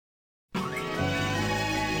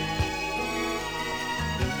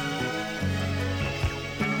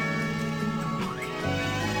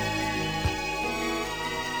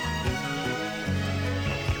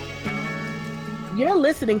You're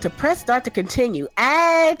listening to Press Start to Continue.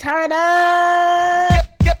 Hey, turn up!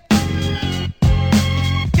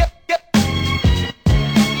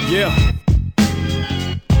 Yeah.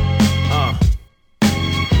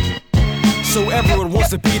 So everyone wants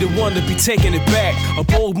to be the one to be taking it back. A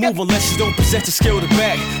bold move unless you don't possess the skill to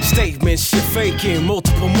back. Statements, shit faking,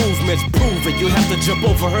 multiple movements. Prove it, you have to jump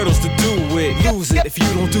over hurdles to do it. Lose it if you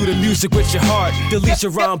don't do the music with your heart. Delete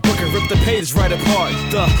your rhyme book and rip the pages right apart.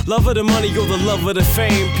 The love of the money or the love of the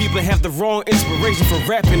fame. People have the wrong inspiration for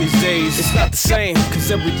rapping these days. It's not the same,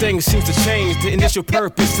 cause everything seems to change. The initial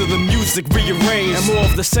purpose of the music rearranged. And more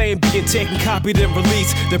of the same being taken, copied and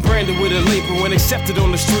released. Then branded with a label when accepted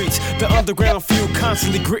on the streets. The underground few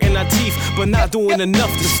constantly gritting our teeth, but not doing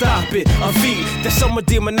enough to stop it. A V, that's some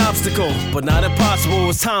demon obstacle, but not impossible.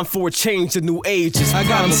 It's time for a change, a new age is I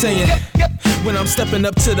got him saying, when I'm stepping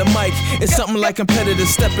up to the mic, it's something like competitors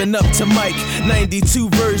stepping up to Mike. 92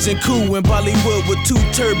 version cool in Bollywood with two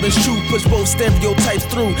turbans, true, push both stereotypes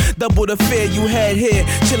through. Double the fare you had here,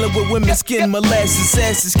 chilling with women's skin, molasses,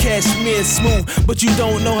 asses, cashmere, smooth. But you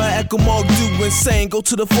don't know how Echo Mark do insane. Go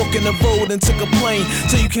to the fork in the road and took a plane,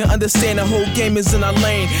 so you can understand the whole game is in our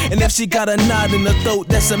lane. And if she got a knot in the throat,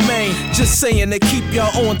 that's a main. Just saying to keep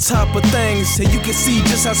y'all on top of things, and you can see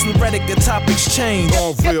just how sporadic the topics change.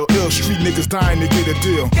 All real ill street niggas dying to get a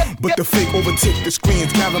deal, but the fake overtake the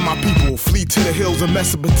screens. Gather my people, flee to the hills of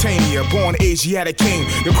Mesopotamia. Born Asiatic king,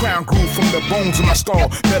 the crown grew from the bones of my skull,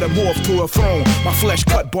 metamorphed to a throne. My flesh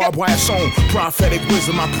cut, barbed wire sewn. Prophetic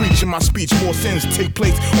wisdom I preach in my speech. More sins take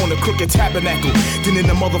place on the crooked tabernacle than in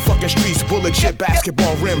the motherfucking streets. Bullet chip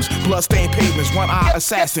basketball rims, bloodstained pavements, one-eye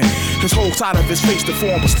assassin. His whole side of his face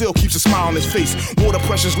deformed, but still keeps a smile on his face. Water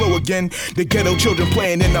pressure's low again. The ghetto children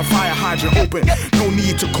playing in the fire hydrant open. No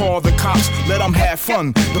need to call the cops, let them have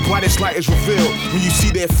fun. The brightest light is revealed when you see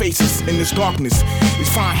their faces in this darkness. It's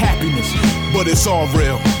find happiness, but it's all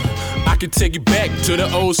real. I can take you back to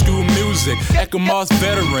the old school music. Echo Moss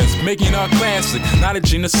veterans making our classic.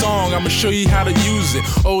 Knowledge in the song, I'ma show you how to use it.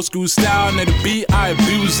 Old school style, and the beat, I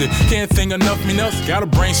abuse it. Can't think enough, gotta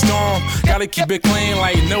brainstorm. Gotta keep it clean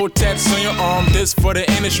like no tats on your arm. This for the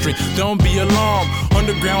industry, don't be alarmed.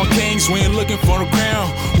 Underground kings, we ain't looking for the crown.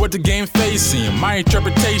 What the game facing, my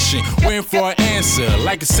interpretation. Waiting for an answer,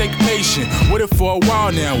 like a sick patient. Waited for a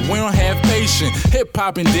while now, we don't have patience. Hip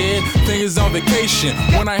hop and dead, fingers on vacation.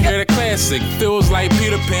 When I hear the classic, feels like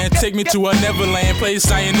Peter Pan. Take me to a Neverland, place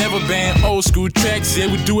I ain't never been. Old school tracks, yeah,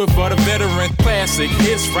 we do it for the veterans. Classic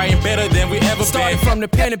hits, writing better than we ever Starting been. from the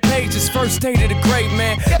pen and pages, first day to the great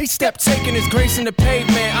man. Each step taking his grace in the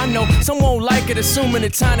pavement. I know some won't like it, assuming a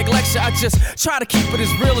tonic lecture. I just try to keep it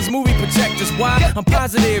as real as movie projectors. Why? I'm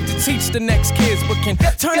positive to teach the next kids, but can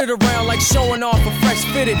turn it around like showing off a fresh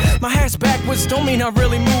fitted. My hat's backwards, don't mean I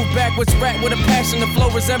really move backwards. Rap with a passion, the flow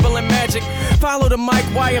resembling magic. Follow the mic,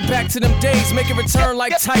 wire back to them days, make it return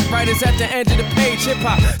like typewriters at the end of the page. Hip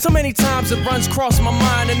hop, so many times it runs cross my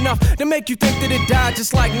mind, enough to make you think that it died,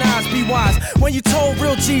 just like Nas. Be wise when you told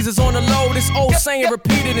real Jesus on the low. This old saying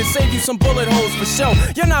repeated and save you some bullet holes for show.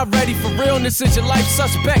 You're not ready for realness, is your life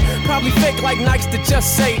suspect? Probably fake like Nikes that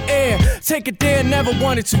just say air. Take it there, never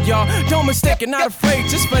wanted to, y'all. Don't mistake it, not afraid,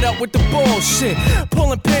 just fed up with the bullshit.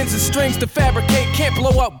 Pulling pins and strings to fabricate, can't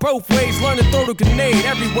blow up both ways. Learn to throw the grenade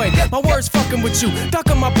every way. My words fucking with you,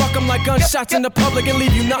 ducking my buck 'em like gunshots in the public and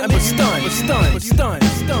leave you nothing but stunned.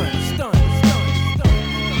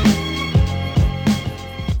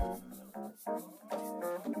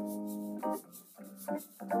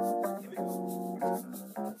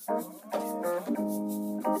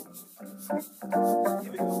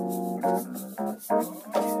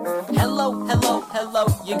 Hello, hello, hello,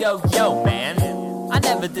 you go, yo, man. I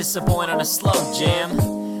never disappoint on a slow jam.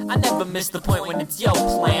 I never miss the point when it's your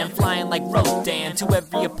plan. Flying like Rodan to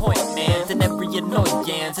every appointment, and every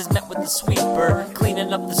annoyance is met with a sweeper.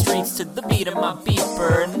 Cleaning up the streets to the beat of my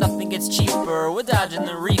beeper. Nothing gets cheaper, we're dodging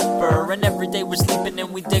the reaper. And every day we're sleeping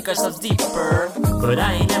and we dig ourselves deeper. But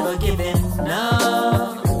I ain't never giving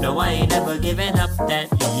up. No, I ain't never giving up that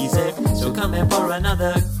easy. So come in for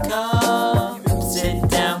another cup. Sit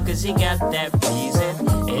down cause you got that reason.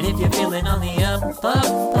 And if you're feeling on the up,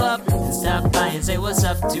 then stop by and say what's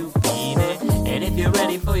up to beat it. And if you're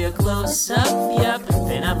ready for your close-up, yup,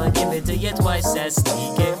 then I'ma give it to you twice as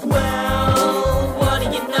sneaky. Well, what do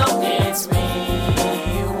you know? It's me.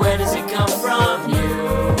 Where does it come from? You.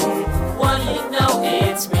 What do you know?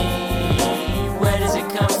 It's me. Where does it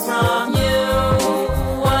come from?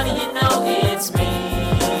 You. What do you know? It's me.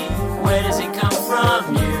 Where does it come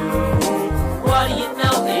from? You. What do you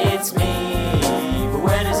know? It's me. But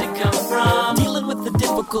where does it come from? Dealing with the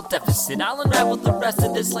difficult logical deficit. I'll unravel the rest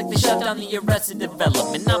of this like they shut down the Arrested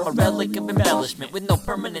Development. I'm a relic of embellishment with no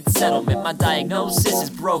permanent settlement. My diagnosis is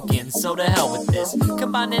broken, so to hell with this.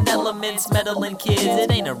 Combining elements, meddling kids, it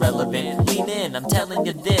ain't irrelevant. Lean in, I'm telling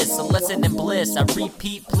you this, a lesson in bliss. I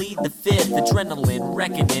repeat, plead the fifth, adrenaline,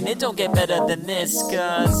 reckoning. It don't get better than this,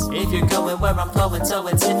 cause if you're going where I'm flowing, so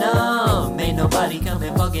it's enough. Ain't nobody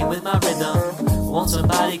coming fucking with my rhythm. Won't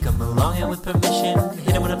somebody come along and with permission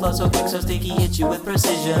hit him with a flow so quick, so sticky, hit you with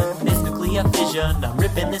precision. It's nuclear fission, I'm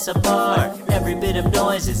ripping this apart. Every bit of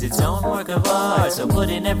noise is its own work of art. So put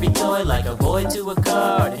in every toy like a boy to a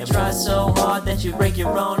card, and try so hard that you break your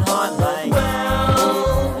own heart like,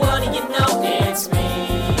 well, what do you know, it's me.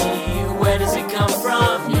 Where does it come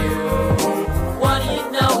from, you? What do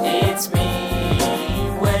you know, it's me.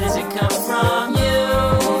 Where does it come from, you?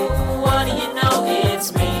 What do you know,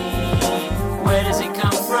 it's me. Where does it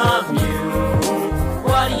come from, you?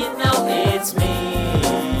 What do you know, it's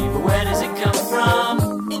me. But where does it come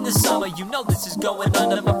from? In the summer, you know this is going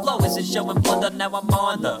under. My flow isn't showing blunder. Now I'm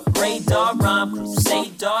on the radar rhyme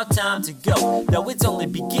crusade. Dark time to go. No, it's only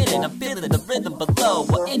beginning. I'm feeling the rhythm below.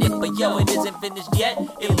 We're in it, but yo, it isn't finished yet.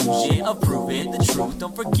 Illusion of proving the truth.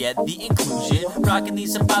 Don't forget the inclusion. Rocking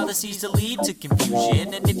these fallacies to lead to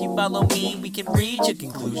confusion. And if you follow me, we can reach a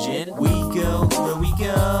conclusion. We go where we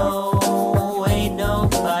go. Ain't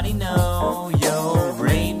nobody know. Yo,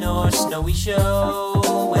 rain or snowy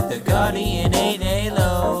show with the Guardian 8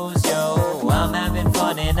 halos. Yo, I'm having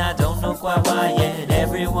fun and I don't know quite why yet.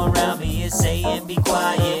 Everyone around me is saying be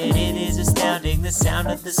quiet. It is astounding, the sound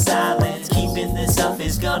of the silence. Keeping this up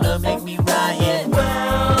is gonna make me riot.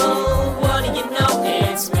 Well, what do you know,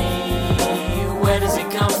 it's me. Where does it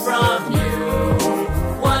come from, you?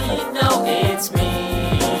 What do you know, it's me.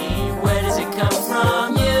 Where does it come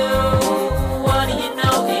from, you? What do you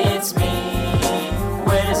know, it's me.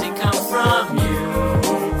 Where does it come from, you?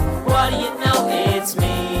 What do you know, it's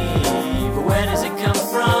me. But where does it come from?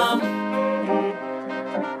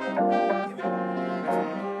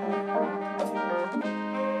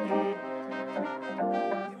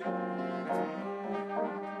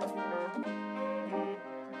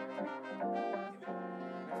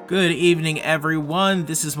 Good evening, everyone.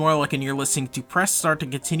 This is Morlock, and you're listening to Press Start to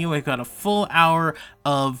Continue. I've got a full hour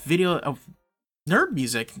of nerd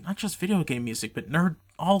music, not just video game music, but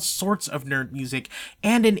all sorts of nerd music,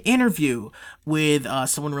 and an interview with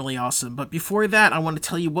someone really awesome. But before that, I want to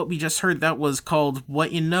tell you what we just heard. That was called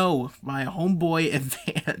What You Know by Homeboy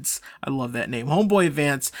Advance. I love that name. Homeboy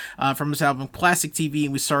Advance from his album Classic TV.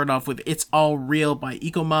 And we started off with It's All Real by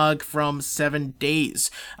Ecomog from 7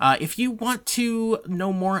 Days. If you want to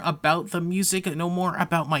know more about the music, know more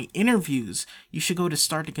about my interviews, you should go to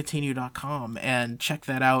starttocontinue.com and check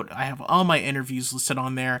that out. I have all my interviews listed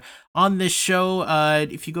on there. On this show,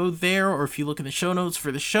 if you go there, or if you look in the show notes for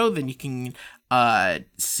the show, then you can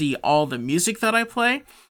see all the music that I play.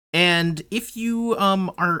 And if you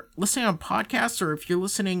are listening on podcasts, or if you're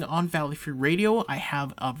listening on Valley Free Radio, I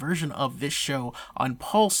have a version of this show on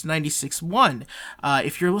Pulse 96.1.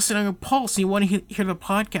 If you're listening on Pulse and you want to hear the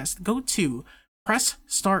podcast, go to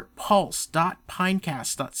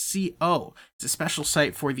pressstartpulse.pinecast.co. It's a special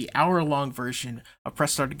site for the hour-long version of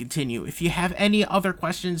Press Start to Continue. If you have any other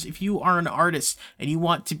questions, if you are an artist and you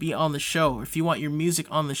want to be on the show, or if you want your music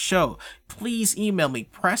on the show, please email me,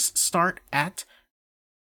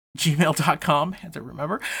 presssstart@gmail.com. Had to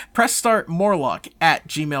remember.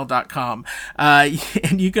 pressstartmorlock@gmail.com.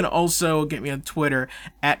 And you can also get me on Twitter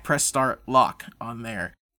 @pressstartlock on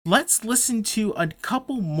there. Let's listen to a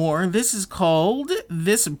couple more. This is called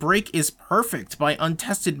This Break Is Perfect by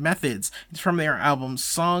Untested Methods. It's from their album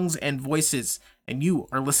Songs and Voices, and you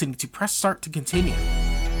are listening to Press Start to Continue.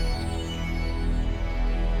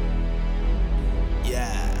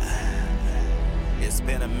 Yeah, it's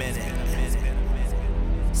been a minute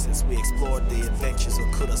since we explored the adventures of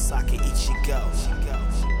Kurosaki Ichigo.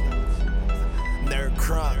 Nerd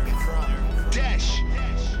Crunk. Dash.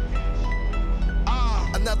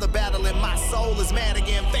 Another battle in my soul is mad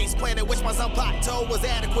again. Face planted, which my son Pato was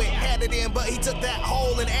adequate. Had it in, but he took that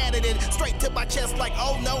hole and added it straight to my chest like,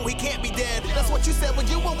 oh no, he can't be dead. That's what you said when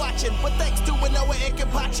you were watching. But thanks to Inoue and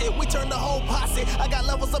Kenpachi, we turned the whole posse. I got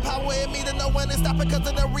levels of power in me that no one is stopping, cause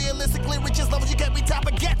of the realistically richest levels you can't be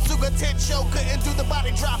topping. Getsuga Tensho couldn't do the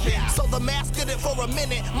body dropping. So the mask did it for a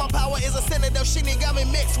minute. My power is ascended, though Shinigami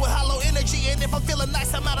mixed with hollow energy. And if I'm feeling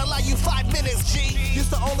nice, I might allow you 5 minutes, G.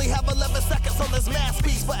 Used to only have 11 seconds on this mask.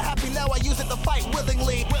 beast, but happy now I use it to fight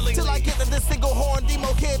willingly. Till I get to this single horn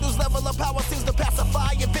demo kid whose level of power seems to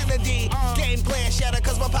pacify infinity. Game plan shatter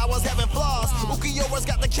cause my power's having flaws. Ukiyora's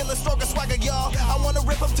got the killer stronger swagger, y'all. I wanna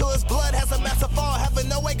rip him till his blood has a massive fall. Having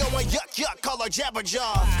no way going yuck yuck, call her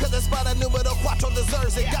Jabberjaw. Cause the spot numero cuatro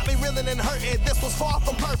deserves it. Got me reeling and hurting, this was far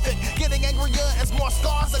from perfect. Getting angrier as more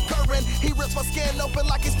scars occurring. He rips my skin open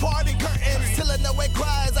like he's party curtains. Till I know it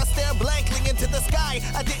cries, I stare blankly into the sky.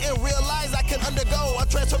 I didn't realize I could undergo a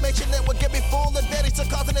transformation that would give me full advantage to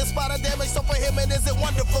causing this spot of damage. So for him it isn't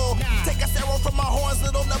wonderful. Take a arrow from my horns,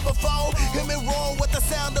 little number 4. Him and roll with the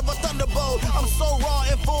sound of a thunderbolt. I'm so raw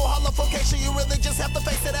in full hollowification, you really just have to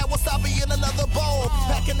face it at wasabi in another bowl.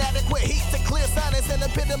 Packing adequate heat to clear silence and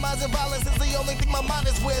epitomizing violence is the only thing my mind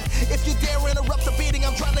is with. If you dare interrupt the beating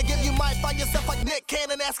I'm trying to give, you might find yourself like Nick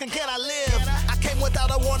Cannon asking, can I live? I came without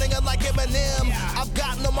a warning, unlike Eminem. I've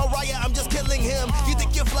got no Mariah, I'm just killing him. You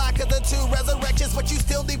think you fly cause the 2 resurrections, but you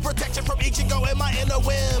still need protection from Ichigo and my inner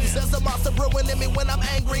whims. There's a monster brewing in me when I'm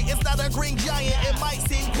angry. It's not a green giant, it might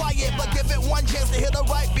seem quiet, but give it one chance to hear the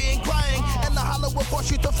right being crying. And the hollow will force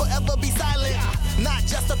you to forever be silent. Not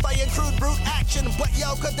justifying crude brute action, but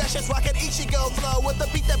yo, Kadeshi's rockin' Ichigo flow with the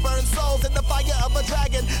beat that burns souls in the fire of a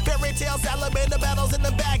dragon. Fairy tale salamander battles in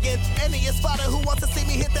the bagging. Any spotter who wants to see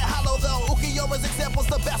me hit the hollow though. Ukiyora's example's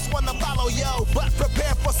the best one to follow, yo. But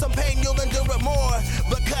prepare for some pain, you'll endure it more,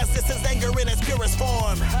 because this is anger in its purest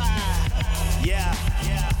form. Yeah.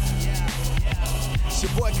 It's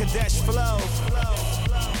your boy Kadesh Flow.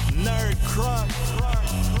 Nerd Crunk.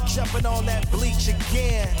 Jumping on that bleach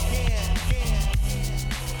again.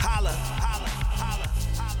 Holla.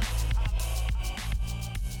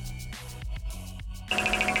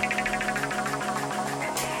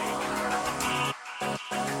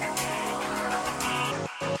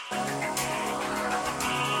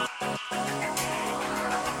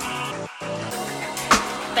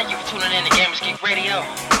 Thank you for tuning in to Gamers Geek Radio.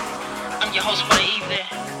 I'm your host for the evening,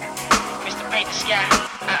 Mr. Paint the Sky.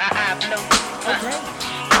 Blue. Okay.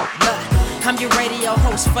 I'm your radio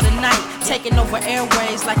host for the night, taking over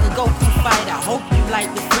airways like a Goku fight. I hope you like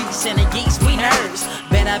the freaks and the geeks, we nerds.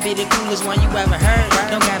 Bet I be the coolest one you ever heard.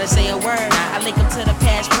 Don't gotta say a word, I link them to the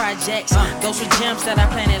past projects. Those were gems that I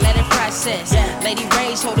planted, let it process. Lady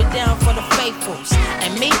Ray's hold it down for the faithfuls,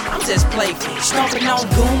 and me, I'm just playful. Stomping on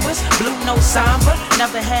Goombas, blue no samba.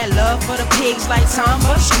 Never had love for the pigs like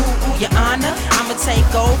Tamba. Screw your honor, I'ma take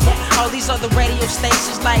over all these other radio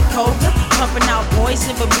stations like Cobra. Pumping out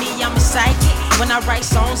poison, but me, I'm a psychic. When I write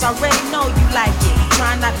songs, I already know you like it.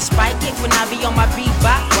 Try not to spike it when I be on my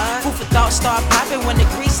bebop. Food for thought start popping when the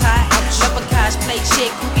grease hot. Leprechauns play chick,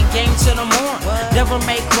 cooking game till the morn. Never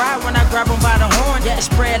make cry when I grab them by the horn.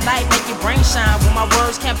 Spread light, make your brain shine. When my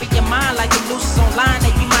words can't be your mind, like the nooses online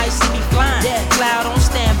that you might see me flying. Cloud on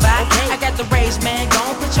standby. I got the rays, man. Go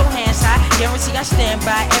on, put your hands high. Guarantee I stand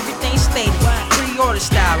by everything stated. Pre-order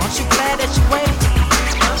style. Aren't you glad that you waited?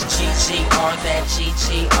 GGR, that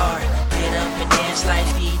GGR. Get up and dance like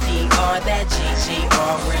DDR. That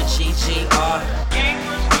GGR, we're GGR.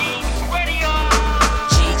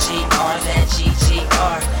 GGR, that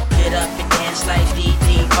GGR. Get up and dance like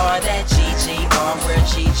DDR. That GGR, we're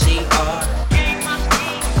GGR.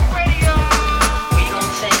 We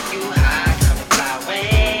gon' take you high, come and fly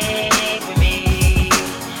away with me.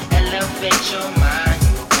 Elevate your mind,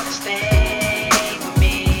 you wanna stay with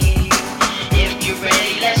me. If you're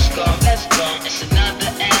ready, let's go. It's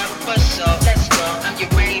another episode, let's go. I'm your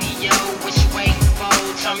radio, what you waiting for?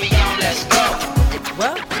 Turn me on, let's go.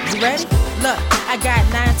 Well, you ready? Look, I got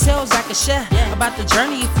 9 tales I can share about the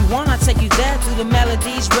journey. If you want, I'll take you there through the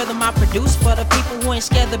melodies, rhythm I produce. For the people who ain't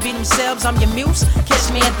scared to be themselves, I'm your muse. Catch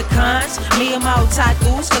me at the cons, me and my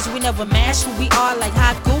otakus, cause we never mash who we are like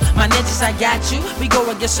Haku. My ninjas, I got you, we go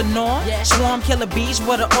against the norm. Swarm killer bees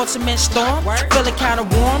with an ultimate storm. Feeling kinda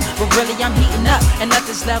warm, but really I'm heating up. And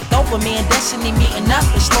nothing's left over, me and Destiny meeting up.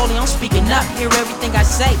 And slowly I'm speaking up, hear everything I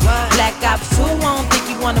say. Black Ops 2, I don't think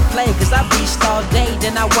you wanna play, cause I beast all day,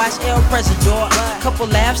 then I watch El Presidor. Couple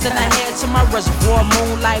laughs, then I head to my reservoir.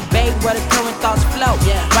 Moonlight Bay, where the current thoughts flow.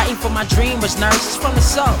 Writing for my dreamers, nurses from the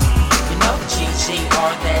soul. You know,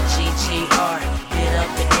 GGR, that GGR. Get up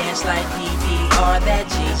and dance like DDR. That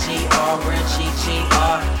GGR, we're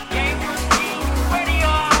GGR.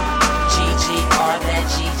 GGR, that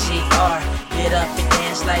GGR. Get up and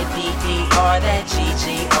dance like DDR. That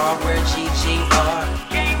GGR, we're GGR.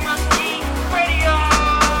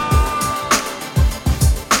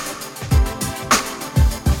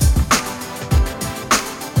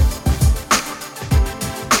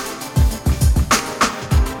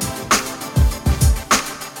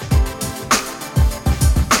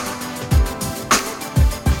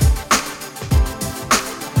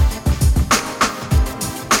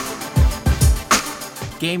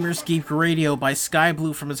 Gamers Geek Radio by Sky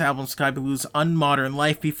Blue from his album Sky Blue's Unmodern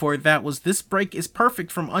Life. Before that was This Break Is Perfect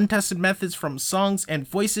from Untested Methods from Songs and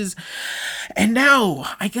Voices. And now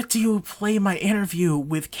I get to play my interview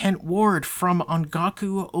with Kent Ward from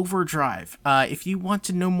Ongaku Overdrive. If you want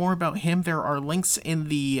to know more about him, there are links in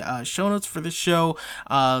the show notes for this show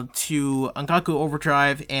to Ongaku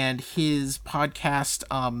Overdrive and his podcast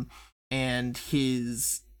and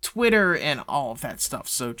his Twitter and all of that stuff,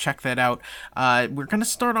 so check that out. We're gonna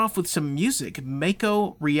start off with some music.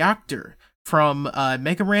 Mako Reactor from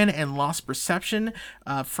Mega Ran and Lost Perception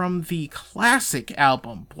from the classic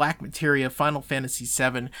album Black Materia Final Fantasy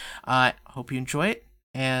VII. Hope you enjoy it,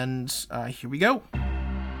 and here we go.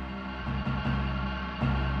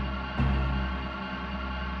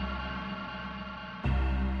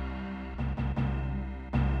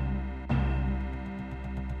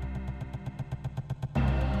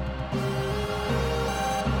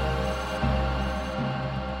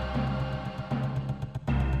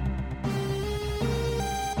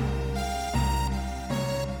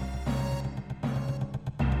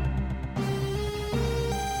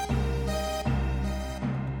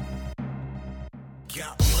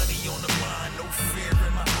 Got money on the mind, no fear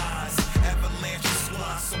in my eyes. Avalanche is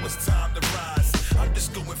squad, so it's time to rise. I'm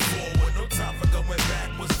just going forward, no time for going back.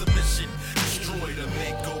 What's the mission? Destroy the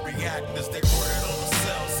Mako reactors. They ordered on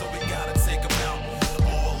themselves, so we gotta take them out.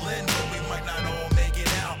 All in, but we might not all make it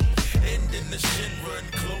out. Ending the Shinra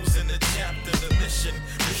and closing the chapter. The mission,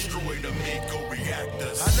 destroy the Mako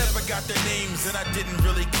reactors. I never got their names and I didn't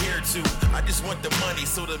really care to. I just want the money,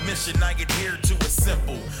 so the mission I adhere to is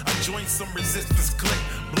simple. I joined some resistance clique,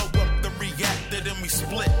 blow up the reactor, then we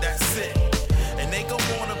split, that's it. And they go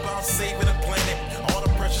on about saving the planet, all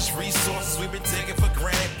the precious resources we've been taking for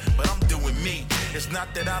granted. But I'm doing me. It's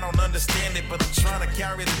not that I don't understand it, but I'm trying to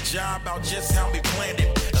carry the job out just how we planned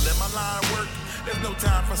it. And let my line work. There's no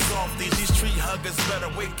time for softies. These tree huggers better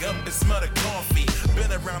wake up and smell the coffee.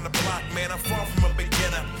 Been around the block, man, I'm far from a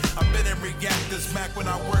beginner. I've been in reactors back when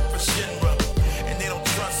I worked for Shinra. And they don't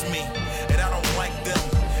trust me, and I don't like them.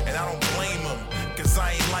 And I don't blame them, cause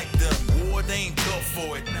I ain't like them. War, they ain't built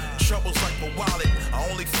for it. Trouble's like my wallet, I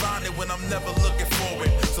only find it when I'm never looking for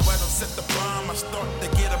it. So as I set the bomb, I start to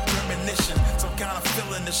get a premonition. Some kind of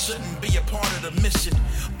feeling that shouldn't be a part of the mission.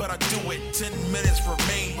 But I do it, 10 minutes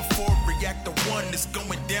remain before reactor 1 is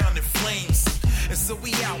going down in flames. And so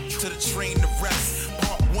we out to the train to rest.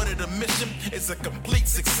 Part 1 of the mission is a complete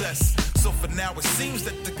success. So for now it seems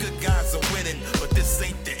that the good guys are winning, but this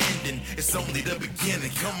ain't the ending, it's only the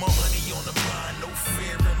beginning. Come on, money on the mind, no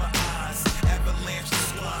fear in my eyes. Avalanche the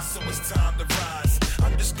squad, so it's time to rise.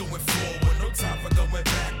 I'm just going forward, no time for going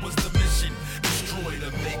back. What's the mission? Destroy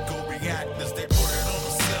the Mako reactors. They ordered on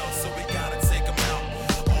themselves, so we gotta take them out.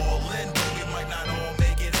 All in, but we might not all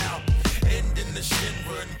make it out. Ending the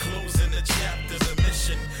Shinra and closing the chapter. The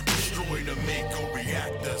mission, destroy the Mako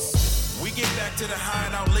reactors. We get back to the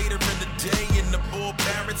hideout later in the day. In the bull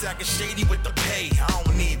barracks, acting shady with the pay. I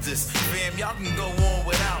don't need this, fam, y'all can go on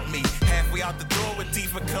without me. Halfway out the door, when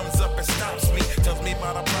Tifa comes up and stops me. Tells me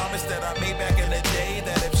about a promise that I made back in the day,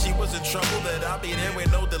 that if she was in trouble, that I'll be there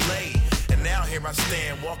with no delay. And now here I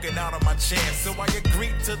stand, walking out on my chance. So I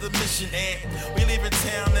agree to the mission, and we leaving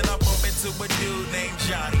town and I bump into a dude named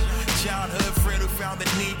Johnny. Childhood friend who found the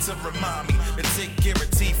need to remind me to take care of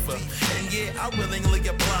Tifa. And yeah, I willingly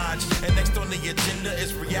oblige. And next on the agenda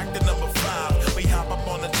is reactor number 5. We hop up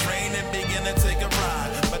on the train and begin to take a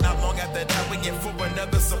ride. But not long after that, we get for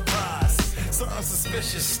another surprise. Something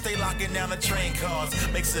suspicious, stay locking down the train cars.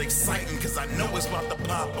 Makes it exciting, cause I know it's about to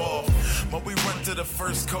pop off. But we run to the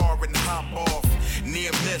first car and hop off.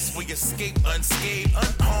 Near miss, we escape unscathed,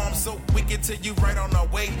 unharmed, so we get to you right on our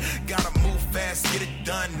way. Gotta move fast, get it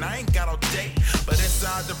done, I ain't got all day. But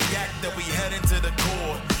inside the reactor, we head into the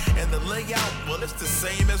core. And the layout, well, it's the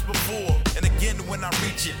same as before. And again, when I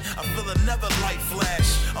reach it, I feel another light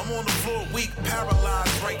flash. I'm on the floor, weak,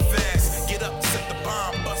 paralyzed, right fast. Get up, set the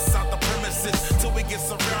bomb, bust out the premises, till we get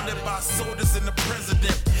surrounded by soldiers and the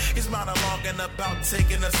president. He's monologuing about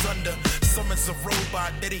taking us under. Summons a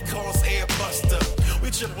robot that he calls Airbuster.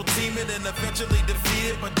 We triple team it and eventually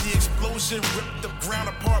defeat it, but the explosion ripped the ground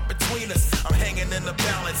apart between us. I'm hanging in the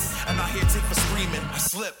balance, and I hear Tifa screaming. I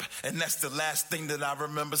slip, and that's the last thing that I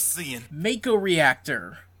remember seeing. Mako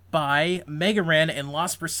Reactor by Mega Ran and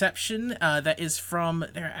Lost Perception. That is from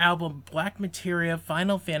their album Black Materia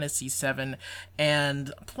Final Fantasy VII.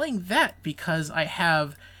 And playing that because I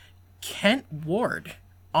have Kent Ward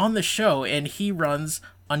on the show, and he runs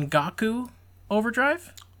Ongaku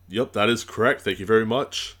Overdrive. Yep, that is correct. Thank you very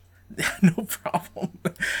much. No problem.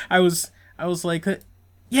 I was like,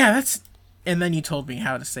 yeah, that's... And then you told me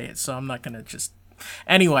how to say it, so I'm not gonna just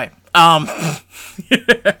Anyway, Kent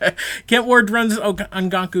Ward runs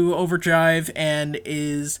Ongaku Overdrive and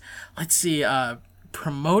is, let's see,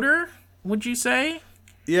 promoter, would you say?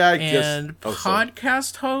 Yeah, I guess. And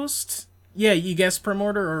podcast host. Yeah, you guess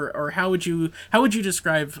promoter, or how would you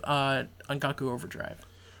describe Ongaku Overdrive?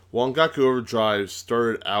 Well, Ongaku Overdrive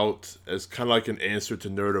started out as kind of like an answer to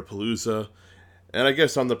Nerdapalooza. And I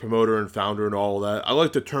guess I'm the promoter and founder and all that. I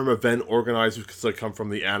like the term event organizer because I come from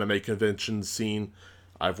the anime convention scene.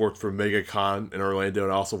 I've worked for MegaCon in Orlando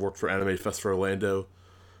and I also worked for Anime Fest for Orlando.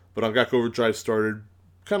 But Ongaku Overdrive started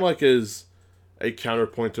kind of like as a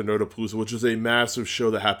counterpoint to Nerdapalooza, which is a massive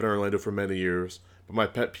show that happened in Orlando for many years. But my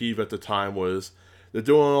pet peeve at the time was they're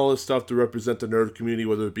doing all this stuff to represent the nerd community,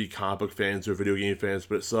 whether it be comic book fans or video game fans,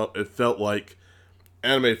 but it felt like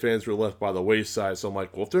anime fans were left by the wayside. So I'm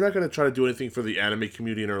like, well, if they're not going to try to do anything for the anime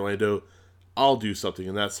community in Orlando, I'll do something.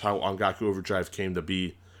 And that's how Ongaku Overdrive came to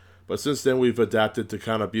be. But since then, we've adapted to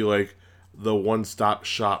kind of be like the one-stop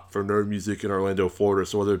shop for nerd music in Orlando, Florida.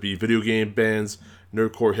 So whether it be video game bands,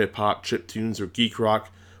 nerdcore hip-hop, chiptunes, or geek rock,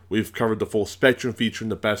 we've covered the full spectrum, featuring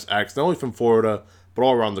the best acts, not only from Florida, but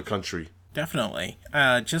all around the country. Definitely.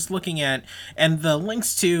 Just looking at, and the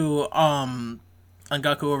links to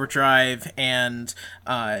Ongaku Overdrive and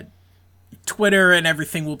Twitter and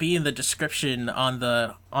everything will be in the description on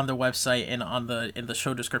the website and in the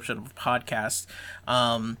show description of the podcast.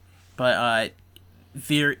 But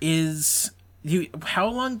there is how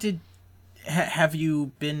long have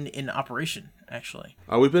you been in operation, actually?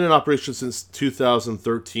 We've been in operation since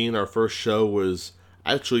 2013. Our first show was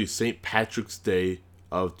actually St. Patrick's Day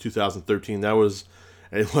of 2013. That was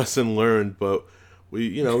a lesson learned, but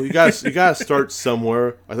you gotta start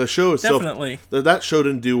somewhere. The show itself, definitely, that show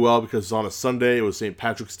didn't do well because it was on a Sunday. It was St.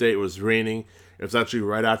 Patrick's Day. It was raining. It was actually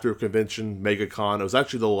right after a convention, MegaCon. It was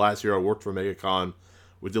actually the last year I worked for MegaCon.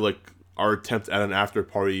 We did like our attempt at an after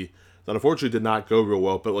party that unfortunately did not go real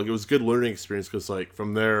well, but like it was a good learning experience because like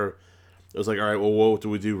from there it was like, all right, well, what do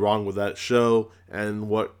we do wrong with that show, and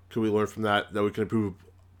what can we learn from that we can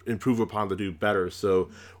improve upon to do better. So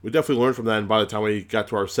we definitely learned from that, and by the time we got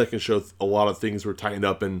to our second show, a lot of things were tightened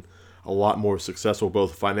up and a lot more successful,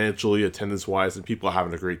 both financially, attendance wise, and people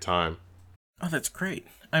having a great time. Oh, that's great.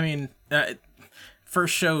 I mean,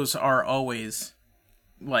 first shows are always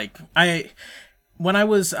like, when I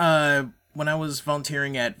was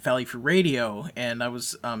volunteering at Valley Free Radio and I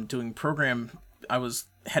was I was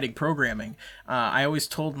heading programming, I always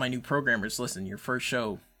told my new programmers, listen, your first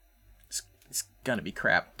show it's gonna be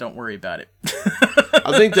crap. Don't worry about it.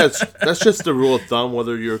 I think that's just the rule of thumb,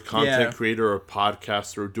 whether you're a content creator or a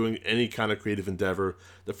podcaster or doing any kind of creative endeavor.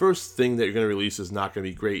 The first thing that you're going to release is not going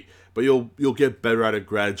to be great, but you'll get better at it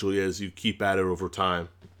gradually as you keep at it over time.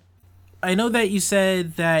 I know that you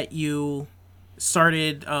said that you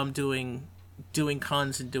started doing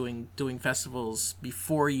cons and doing festivals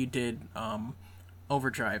before you did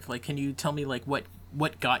Overdrive. Like, can you tell me like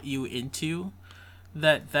what got you into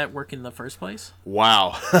that work in the first place?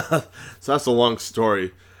 Wow. So that's a long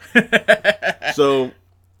story. So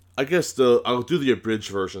I guess I'll do the abridged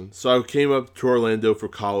version. So I came up to Orlando for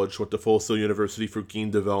college, went to Full Sail University for game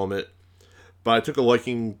development, but I took a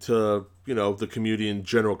liking to the community in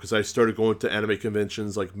general because I started going to anime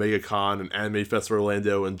conventions like MegaCon and Anime Fest for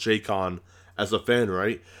Orlando and JCon as a fan,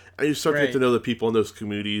 right? And you start to get to know the people in those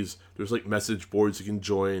communities. There's like message boards you can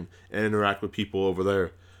join and interact with people over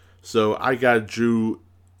there. So I got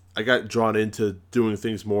drawn into doing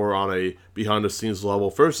things more on a behind-the-scenes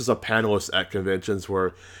level. First as a panelist at conventions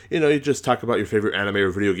where, you just talk about your favorite anime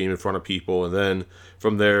or video game in front of people. And then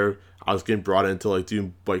from there, I was getting brought into like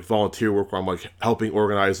doing like volunteer work where I'm like helping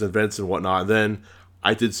organize events and whatnot. And then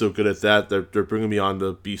I did so good at that, they're bringing me on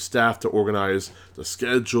to be staff to organize the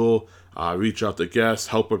schedule, reach out to guests,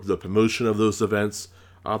 help with the promotion of those events,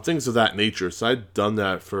 things of that nature. So I'd done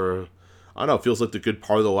that for, I don't know, it feels like the good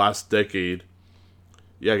part of the last decade.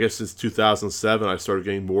 Yeah, I guess since 2007, I started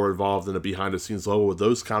getting more involved in a behind-the-scenes level with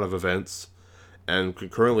those kind of events. And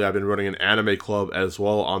concurrently, I've been running an anime club as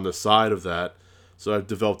well on the side of that. So I've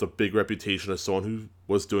developed a big reputation as someone who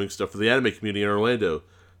was doing stuff for the anime community in Orlando.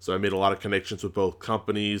 So I made a lot of connections with both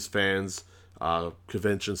companies, fans,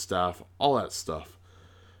 convention staff, all that stuff.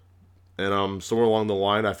 And somewhere along the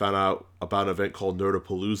line, I found out about an event called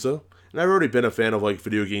Nerdapalooza. And I've already been a fan of like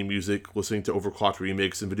video game music, listening to Overclocked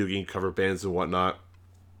remix and video game cover bands and whatnot.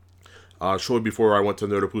 Shortly before I went to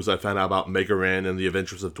Nerdapalooza, I found out about Mega Ran and the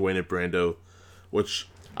Adventures of Dwayne and Brando, which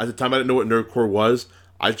at the time I didn't know what nerdcore was.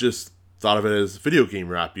 I just thought of it as video game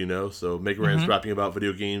rap, So Mega Ran's rapping about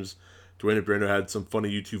video games. Dwayne and Brando had some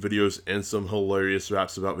funny YouTube videos and some hilarious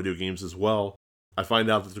raps about video games as well. I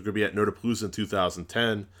find out that they're going to be at Nerdapalooza in 2010,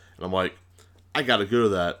 and I'm like, I gotta go to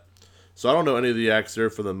that. So I don't know any of the acts there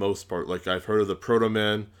for the most part. Like, I've heard of the Proto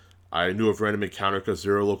Man. I knew of Random Encounter because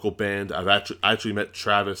they're a local band. I've actually met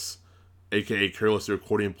Travis, aka Careless, the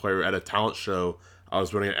accordion player, at a talent show I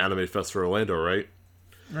was running at Anime Fest for Orlando, right?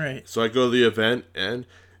 Right. So I go to the event, and,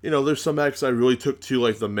 there's some acts I really took to,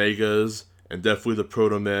 like the Megas, and definitely the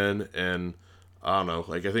Proto Men, and, I don't know,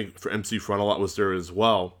 like, I think for MC Frontalot was there as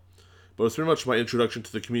well. But it's pretty much my introduction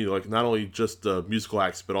to the community, like, not only just the musical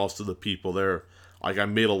acts, but also the people there. Like, I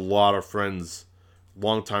made a lot of friends,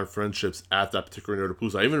 long-time friendships at that particular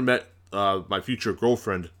Nerdapalooza. I even met my future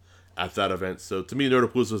girlfriend at that event. So, to me,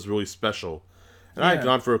 Nerdapalooza was really special. And I had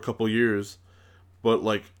gone for a couple years, but,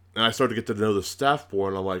 like, and I started to get to know the staff more,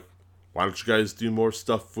 and I'm like, why don't you guys do more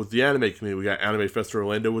stuff with the anime community? We got Anime Fest for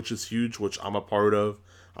Orlando, which is huge, which I'm a part of.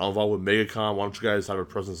 I'm involved with MegaCon. Why don't you guys have a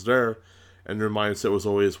presence there? And their mindset was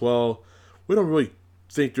always, well, we don't really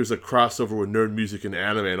think there's a crossover with nerd music and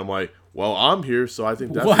anime. And I'm like, well, I'm here, so I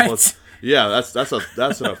think that's what? Yeah, that's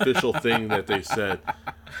an official thing that they said.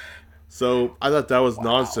 So I thought that was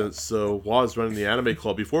nonsense. So while I was running the anime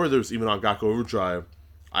club, before there was even Ongaku Overdrive,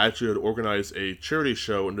 I actually had organized a charity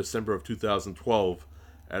show in December of 2012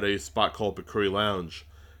 at a spot called Bakuri Lounge.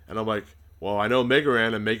 And I'm like, well, I know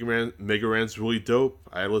Megaran, and Megaran's really dope.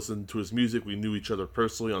 I listened to his music. We knew each other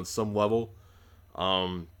personally on some level.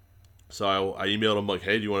 So I emailed him like,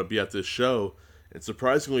 hey, do you want to be at this show? And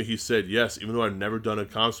surprisingly, he said yes, even though I'd never done a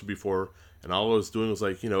concert before. And all I was doing was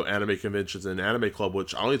like, anime conventions and anime club,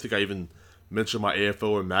 which I don't think I even mentioned my AFO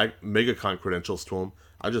or MegaCon credentials to him.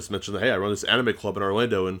 I just mentioned that, hey, I run this anime club in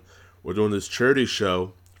Orlando, and we're doing this charity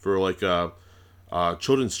show for like a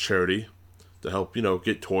children's charity to help,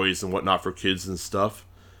 get toys and whatnot for kids and stuff.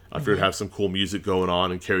 I figured have some cool music going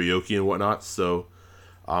on and karaoke and whatnot. So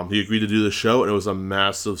he agreed to do the show, and it was a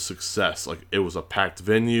massive success. Like, it was a packed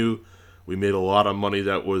venue. We made a lot of money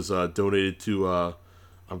that was donated to,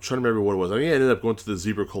 I'm trying to remember what it was. I think I ended up going to the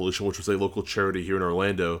Zebra Coalition, which was a local charity here in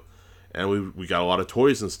Orlando. And we got a lot of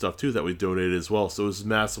toys and stuff, too, that we donated as well. So it was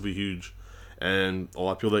massively huge. And a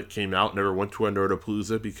lot of people that came out never went to a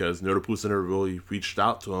Nerdapalooza because Nerdapalooza never really reached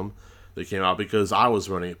out to them. They came out because I was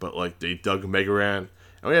running it, but, like, they dug Megaran.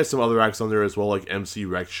 And we had some other acts on there as well, like MC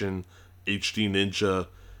Rection, HD Ninja,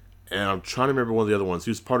 and I'm trying to remember one of the other ones.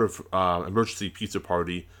 He was part of Emergency Pizza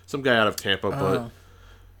Party, some guy out of Tampa,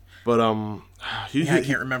 but I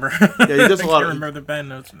can't remember. Yeah, he does a lot. I can't remember the band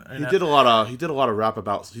notes. He did a lot of rap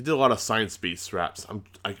about. He did a lot of science-based raps.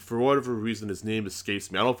 For whatever reason, his name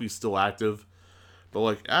escapes me. I don't know if he's still active, but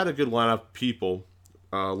like, I had a good lineup of people,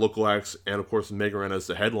 local acts, and of course Megaran as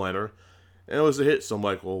the headliner, and it was a hit. So I'm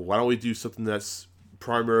like, well, why don't we do something that's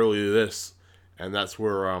primarily this? And that's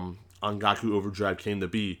where Ongaku Overdrive came to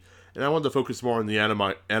be. And I wanted to focus more on the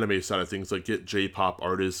anime side of things, like get J-pop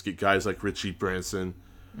artists, get guys like Richie Branson,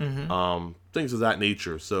 things of that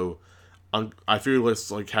nature. So I figured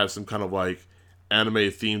let's like have some kind of like anime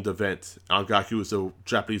themed event. Ongaku is a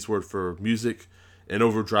Japanese word for music, and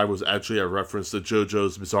Overdrive was actually a reference to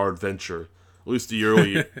JoJo's Bizarre Adventure. At least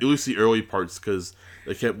the early parts, because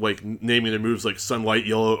they kept like naming their moves like Sunlight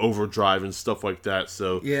Yellow Overdrive and stuff like that.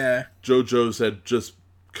 So yeah, JoJo's had just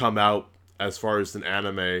come out as far as an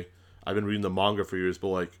anime. I've been reading the manga for years, but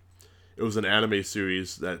like it was an anime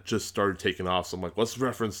series that just started taking off. So I'm like, let's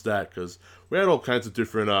reference that, because we had all kinds of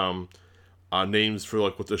different names for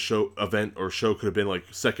like what the show event or show could have been. Like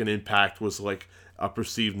Second Impact was like a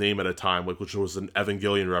perceived name at a time, like which was an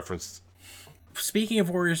Evangelion reference. Speaking of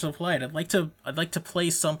Warriors of Light, I'd like to play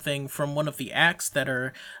something from one of the acts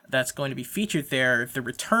that's going to be featured there, the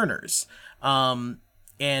Returners. And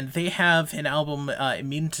they have an album,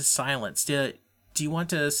 Immune to Silence. Do you want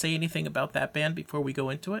to say anything about that band before we go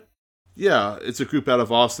into it? Yeah, it's a group out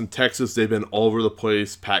of Austin, Texas. They've been all over the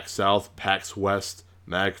place. PAX South, PAX West,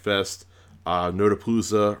 MagFest,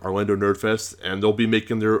 Nerdapalooza, Orlando Nerdfest, and they'll be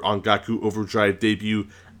making their Ongaku Overdrive debut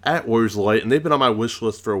at Warriors of Light, and they've been on my wish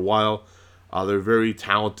list for a while. They're very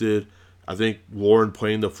talented. I think Lauren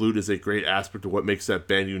playing the flute is a great aspect of what makes that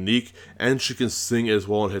band unique, and she can sing as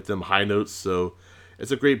well and hit them high notes, so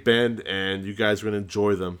it's a great band, and you guys are going to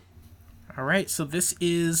enjoy them. All right, so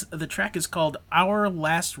the track is called Our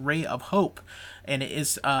Last Ray of Hope, and it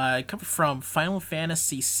is coming from Final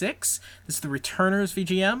Fantasy VI. This is the Returners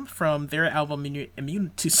VGM from their album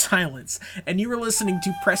Immune to Silence, and you are listening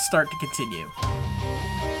to Press Start to continue.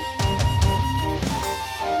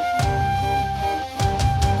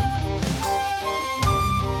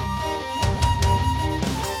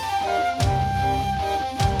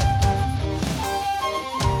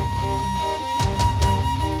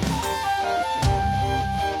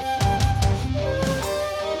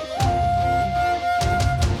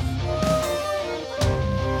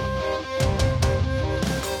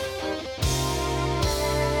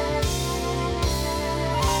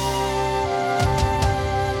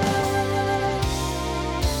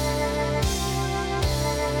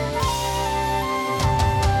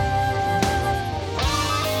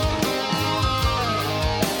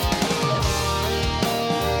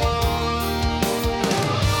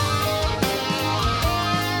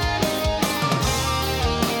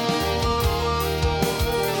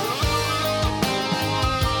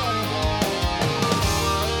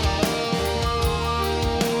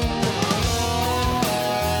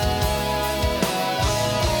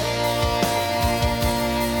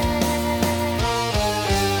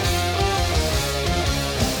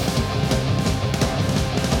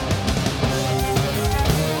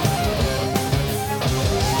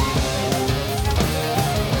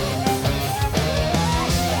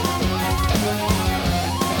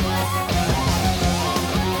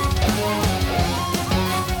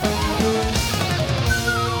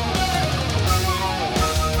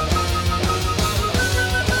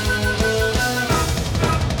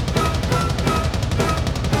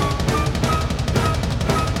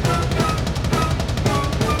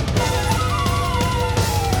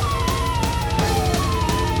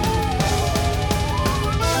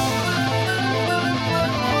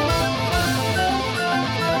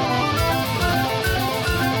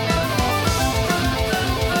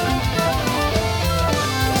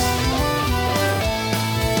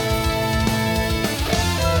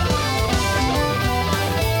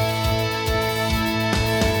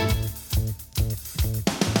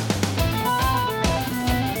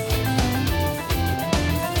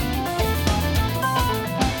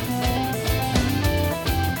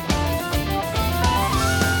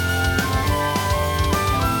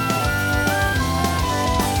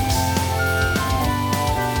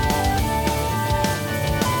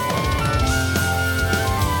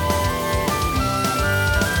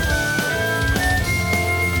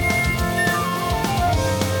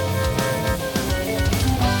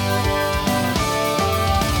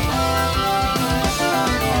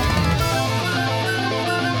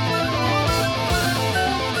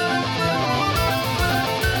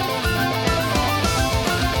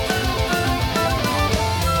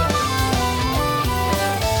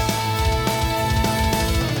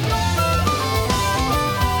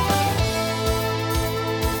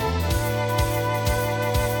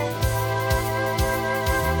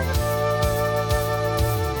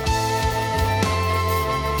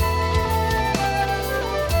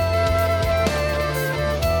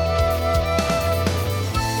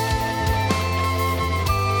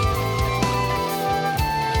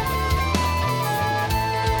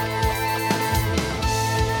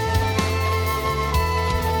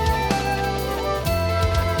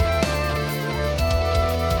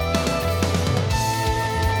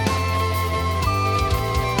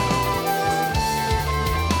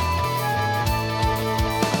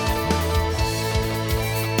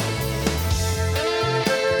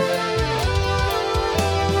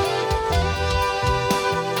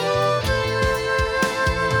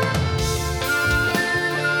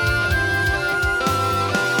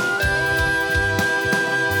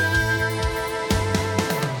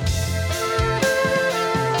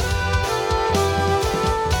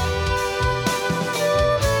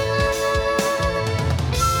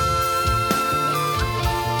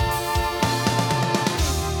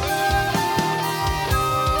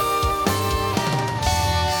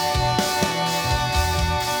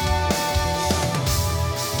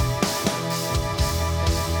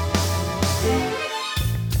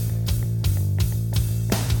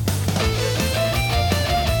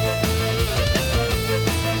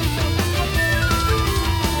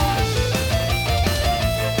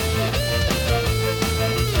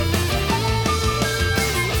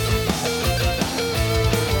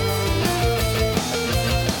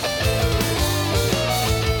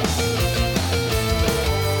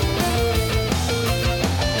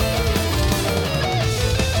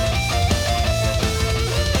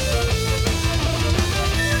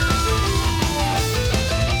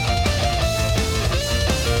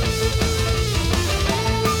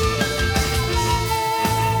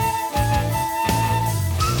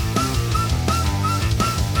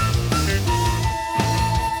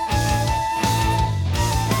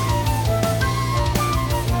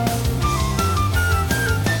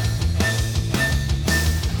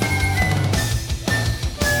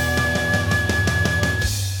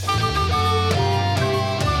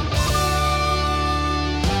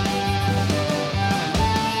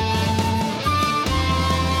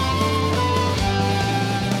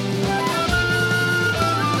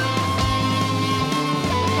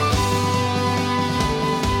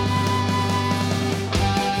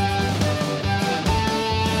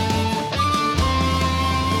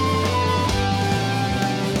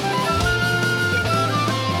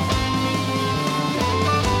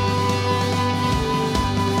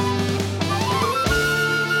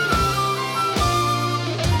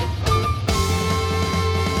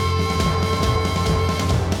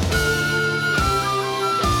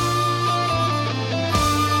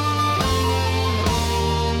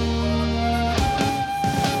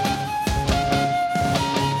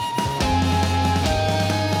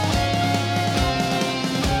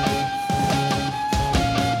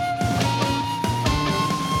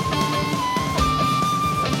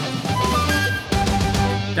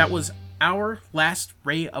 That was Our Last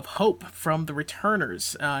Ray of Hope from The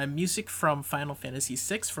Returners. Music from Final Fantasy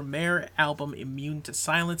VI from their album Immune to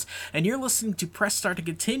Silence. And you're listening to Press Start to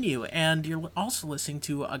Continue. And you're also listening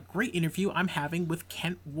to a great interview I'm having with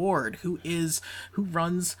Kent Ward, who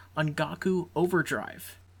runs Ongaku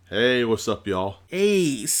Overdrive. Hey, what's up, y'all?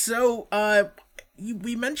 Hey, so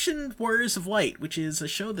we mentioned Warriors of Light, which is a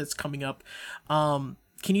show that's coming up.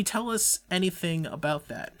 Can you tell us anything about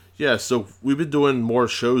that? Yeah, so we've been doing more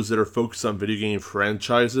shows that are focused on video game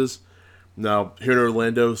franchises. Now, here in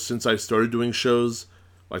Orlando, since I started doing shows,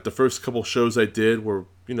 like the first couple shows I did were,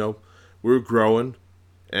 we were growing,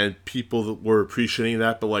 and people were appreciating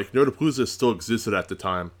that, but like Nerdapalooza still existed at the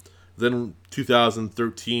time. Then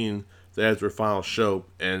 2013, they had their final show,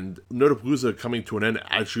 and Nerdapalooza coming to an end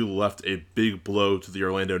actually left a big blow to the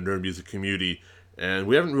Orlando nerd music community, and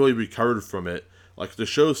we haven't really recovered from it. Like, the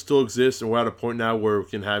shows still exist, and we're at a point now where we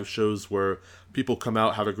can have shows where people come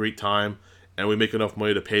out, have a great time, and we make enough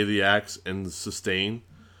money to pay the acts and sustain.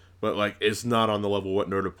 But, like, it's not on the level of what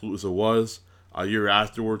Nerdapalooza was. A year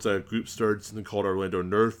afterwards, a group started something called Orlando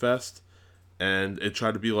Nerd Fest, and it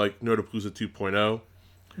tried to be like Nerdapalooza 2.0.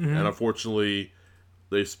 Mm-hmm. And unfortunately,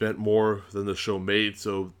 they spent more than the show made,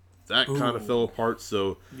 so that kind of fell apart.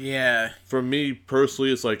 So, yeah, for me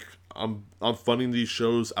personally, it's like I'm funding these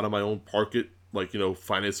shows out of my own pocket, like,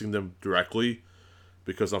 financing them directly,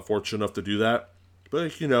 because I'm fortunate enough to do that.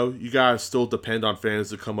 But, you guys still depend on fans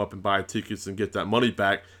to come up and buy tickets and get that money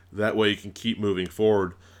back. That way you can keep moving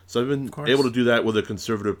forward. So I've been able to do that with a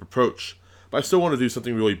conservative approach. But I still want to do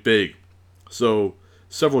something really big. So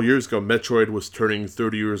several years ago, Metroid was turning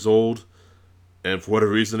 30 years old. And for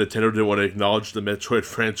whatever reason, Nintendo didn't want to acknowledge the Metroid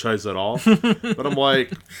franchise at all. But I'm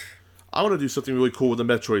like, I want to do something really cool with the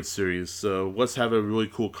Metroid series, so let's have a really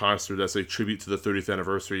cool concert that's a tribute to the 30th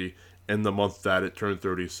anniversary in the month that it turned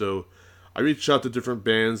 30. So I reached out to different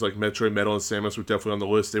bands, like Metroid, Metal, and Samus were definitely on the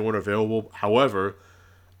list. They weren't available. However,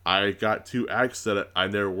 I got two acts that I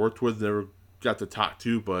never worked with, never got to talk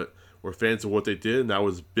to, but were fans of what they did, and that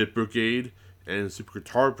was Bit Brigade and Super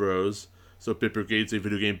Guitar Bros. So Bit Brigade's a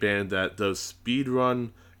video game band that does speedrun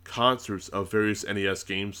concerts of various NES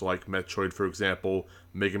games, like Metroid, for example,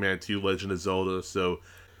 Mega Man 2, Legend of Zelda. So,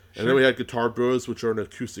 and then we had Guitar Bros, which are an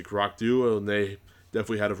acoustic rock duo, and they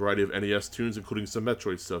definitely had a variety of NES tunes, including some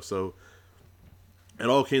Metroid stuff. So it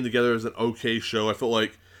all came together as an okay show. I felt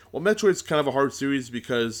like, well, Metroid's kind of a hard series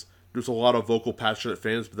because there's a lot of vocal, passionate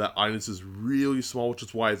fans, but that audience is really small, which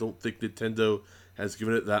is why I don't think Nintendo has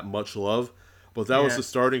given it that much love. But that was the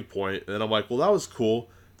starting point, and then I'm like, well, that was cool.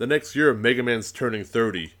 The next year, Mega Man's turning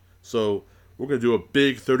 30, so we're going to do a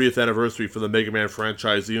big 30th anniversary for the Mega Man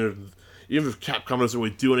franchise, even if Capcom doesn't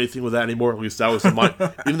really do anything with that anymore. At least that was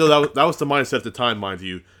the even though that was the mindset at the time, mind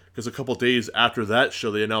you, because a couple days after that show,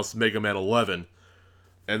 they announced Mega Man 11,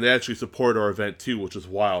 and they actually supported our event too, which is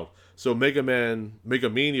wild. So Mega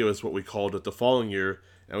Mania is what we called it the following year,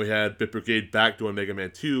 and we had Bit Brigade back doing Mega Man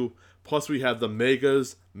 2, plus we had the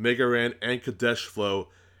Megas, Mega Ran, and Kadesh Flow,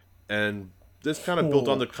 and this kind of built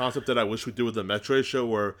on the concept that I wish we did with the Metroid show,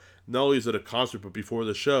 where not only is it a concert, but before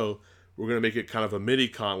the show, we're going to make it kind of a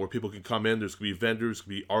mini-con where people can come in. There's going to be vendors, there's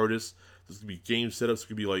going to be artists, there's going to be game setups, there's going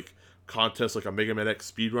to be like contests like a Mega Man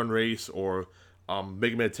X speedrun race, or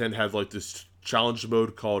Mega Man 10 had like this challenge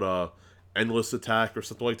mode called Endless Attack or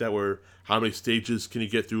something like that, where how many stages can you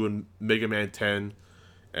get through in Mega Man 10,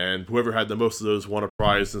 and whoever had the most of those won a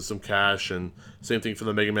prize and some cash. And same thing for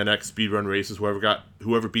the Mega Man X speedrun races.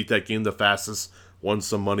 Whoever beat that game the fastest won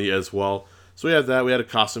some money as well. So we had that. We had a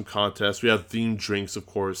costume contest. We had themed drinks, of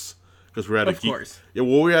course, because we're at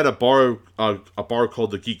we're at a bar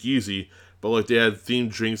called the Geek Easy. But like they had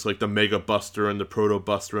themed drinks like the Mega Buster and the Proto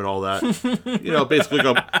Buster and all that.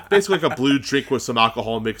 Basically like a blue drink with some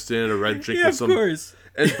alcohol mixed in, a red drink with some. Of course.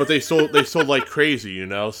 But they sold like crazy,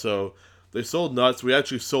 So they sold nuts. We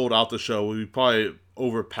actually sold out the show. We probably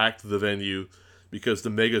overpacked the venue because the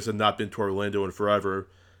Megas had not been to Orlando in forever.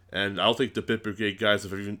 And I don't think the Bit Brigade guys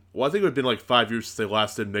have even... Well, I think it would have been like 5 years since they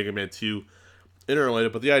last did Mega Man 2 in Orlando.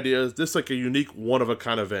 But the idea is this is like a unique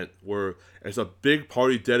one-of-a-kind event where it's a big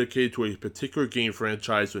party dedicated to a particular game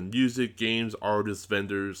franchise with music, games, artists,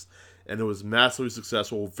 vendors. And it was massively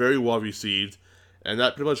successful, very well received. And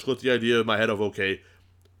that pretty much lit the idea in my head of, okay,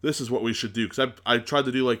 this is what we should do. Because I tried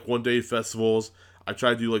to do like one-day festivals. I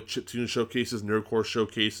tried to do like chiptune showcases, nerdcore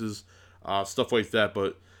showcases, stuff like that.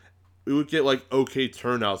 But we would get like okay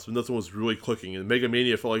turnouts, but nothing was really clicking. And Mega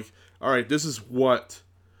Mania felt like, all right, this is what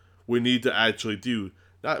we need to actually do.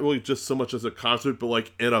 Not really just so much as a concert, but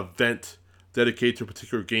like an event dedicated to a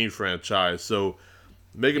particular game franchise. So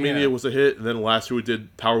Mega Mania was a hit. And then last year we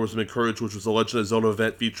did Power Wisdom and Courage, which was a Legend of Zelda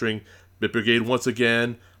event featuring Bit Brigade once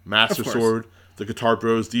again, Master Of course. Sword, the Guitar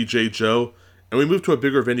Bros, DJ Joe, and we moved to a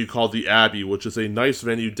bigger venue called the Abbey, which is a nice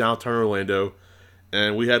venue downtown Orlando.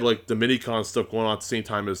 And we had like the mini-con stuff going on at the same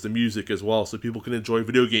time as the music as well, so people can enjoy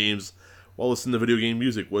video games while listening to video game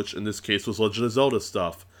music, which in this case was Legend of Zelda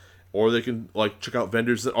stuff. Or they can like check out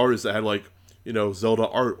vendors and artists that had like, you know, Zelda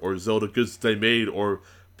art or Zelda goods they made or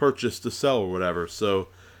purchased to sell or whatever. So,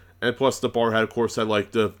 and plus the bar had, of course, had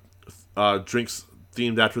like the drinks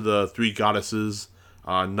themed after the three goddesses,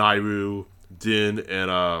 Nairu, Din, and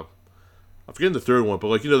I'm forgetting the third one, but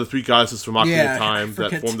like, you know, the three goddesses from Ocarina of Time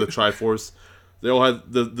that formed the Triforce. They all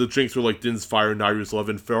had the drinks were like Din's Fire, Nairu's Love,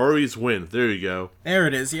 and Ferrari's Wind. There you go. There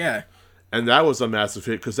it is, yeah. And that was a massive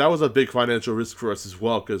hit because that was a big financial risk for us as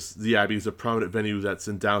well because the Abbey is a prominent venue that's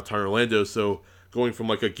in downtown Orlando. So going from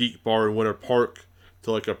like a geek bar in Winter Park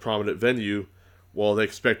to like a prominent venue, well, they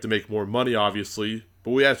expect to make more money, obviously,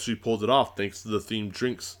 but we actually pulled it off thanks to the themed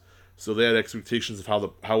drinks. So they had expectations of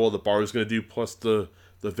how well the bar was going to do, plus the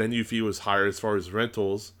venue fee was higher as far as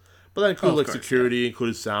rentals. But that included security,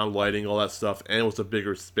 included sound, lighting, all that stuff, and it was a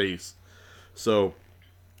bigger space. So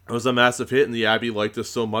it was a massive hit, and the Abbey liked us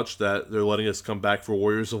so much that they're letting us come back for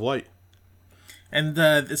Warriors of Light. And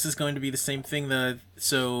this is going to be the same thing.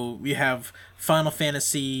 So we have Final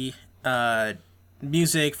Fantasy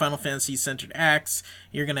music, Final Fantasy centered acts.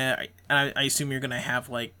 You're gonna, I assume you're gonna have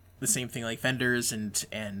like the same thing, like vendors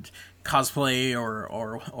and cosplay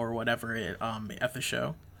or whatever at the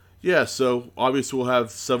show. Yeah, so obviously we'll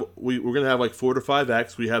have we're going to have like 4 to 5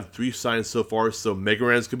 acts. We have 3 signed so far, so Mega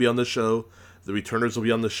Ran's going to be on the show, the Returners will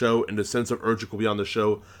be on the show, and the Sense of Urgic will be on the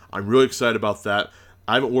show. I'm really excited about that.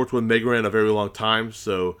 I haven't worked with Mega Ran in a very long time,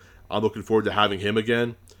 so I'm looking forward to having him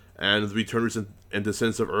again. And the Returners and the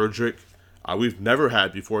Sense of Urgic, we've never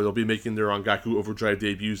had before. They'll be making their Ongaku Overdrive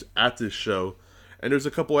debuts at this show. And there's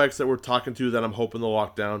a couple acts that we're talking to that I'm hoping to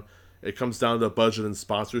lock down. It comes down to budget and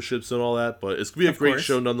sponsorships and all that, but it's going to be a great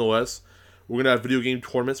show nonetheless. We're going to have video game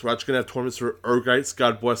tournaments. We're actually going to have tournaments for Urgites,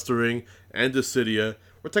 God Bless the Ring, and Dissidia.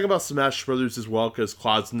 We're talking about Smash Brothers as well, because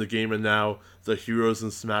Claude's in the game and now the heroes in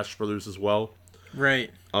Smash Brothers as well. Right.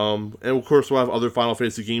 And of course we'll have other Final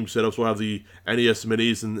Fantasy game setups. We'll have the NES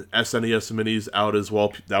Minis and SNES Minis out as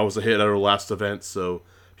well. That was a hit at our last event, so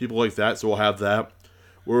people like that, so we'll have that.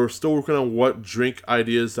 We're still working on what drink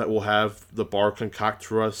ideas that we'll have the bar concoct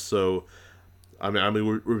for us. So, I mean,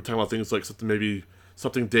 we're talking about things like something Day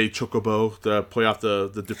Chocobo to play off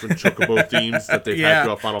the different Chocobo themes that they've had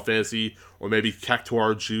throughout Final Fantasy, or maybe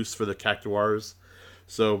Cactuar juice for the Cactuars.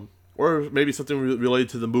 So, or maybe something related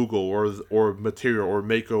to the Moogle or Materia or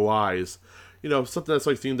Mako Eyes. You know, something that's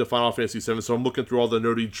like themed to Final Fantasy VII. So I'm looking through all the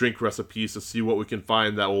nerdy drink recipes to see what we can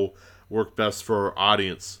find that will work best for our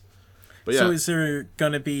audience. But yeah. So is there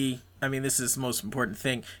going to be, I mean, this is the most important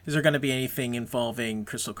thing, is there going to be anything involving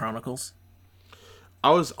Crystal Chronicles?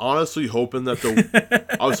 I was honestly hoping that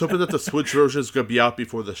the Switch version is going to be out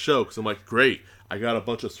before the show, because I'm like, great, I got a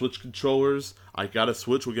bunch of Switch controllers, I got a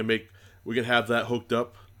Switch, we can have that hooked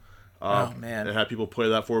up, and have people play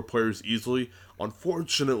that 4 players easily.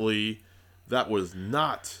 Unfortunately, that was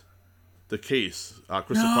not the case.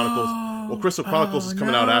 Crystal Chronicles is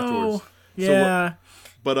coming out afterwards. Yeah. So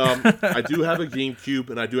but I do have a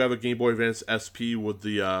GameCube, and I do have a Game Boy Advance SP with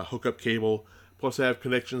the hookup cable. Plus, I have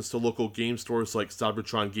connections to local game stores like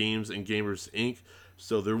Cybertron Games and Gamers Inc.,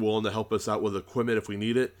 so they're willing to help us out with equipment if we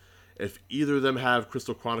need it. If either of them have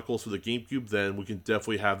Crystal Chronicles for the GameCube, then we can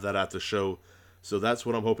definitely have that at the show. So that's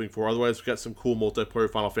what I'm hoping for. Otherwise, we've got some cool multiplayer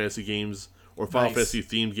Final Fantasy games, or Final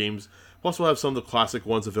Fantasy-themed games. Plus, we'll have some of the classic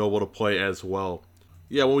ones available to play as well.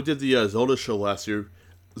 Yeah, when we did the Zelda show last year,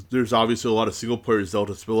 there's obviously a lot of single-player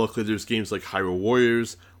Zeldas, but luckily there's games like Hyrule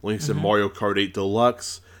Warriors, Link's in Mario Kart 8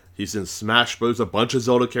 Deluxe, he's in Smash Brothers, a bunch of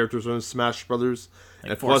Zelda characters are in Smash Brothers,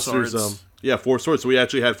 like and plus there's 4 swords. So we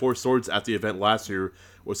actually had 4 swords at the event last year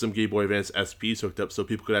with some Game Boy Advance SPs hooked up, so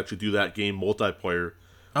people could actually do that game multiplayer,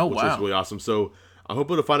 which is really awesome. So I'm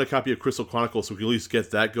hoping to find a copy of Crystal Chronicles so we can at least get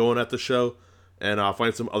that going at the show, and I'll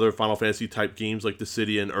find some other Final Fantasy type games like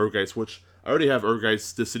Dissidia and Urgites, which I already have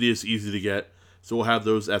Urgites. Dissidia is easy to get. So we'll have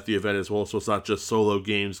those at the event as well, so it's not just solo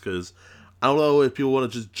games, because I don't know if people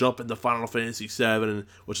want to just jump into Final Fantasy VII,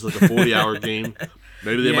 which is like a 40-hour game.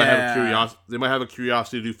 Maybe they might have a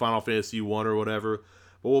curiosity to do Final Fantasy 1 or whatever,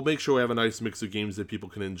 but we'll make sure we have a nice mix of games that people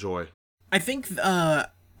can enjoy. I think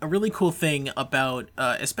a really cool thing about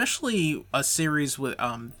especially a series with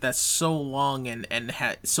that's so long and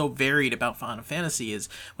so varied about Final Fantasy is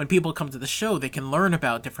when people come to the show, they can learn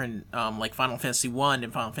about different like Final Fantasy 1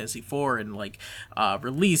 and Final Fantasy 4 and like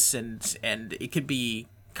release, and it could be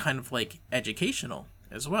kind of like educational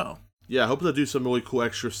as well. Yeah, I hope they'll do some really cool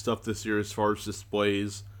extra stuff this year as far as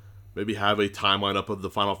displays, maybe have a timeline up of the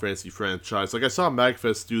Final Fantasy franchise. Like I saw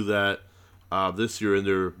MagFest do that this year in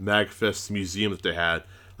their MagFest museum that they had.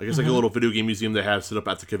 Like it's like a little video game museum they have set up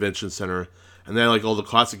at the convention center, and they had like all the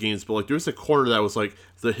classic games. But like there was a corner that was like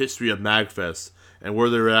the history of MagFest and where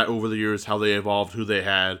they're at over the years, how they evolved, who they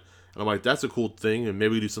had. And I'm like, that's a cool thing, and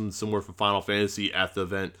maybe we do something similar for Final Fantasy at the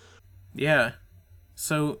event. Yeah.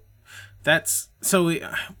 So it's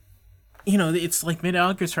like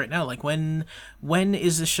mid-August right now. Like when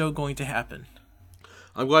is the show going to happen?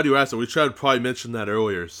 I'm glad you asked that. We tried to probably mention that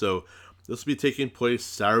earlier. So this will be taking place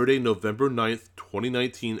Saturday, November 9th,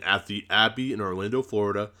 2019 at the Abbey in Orlando,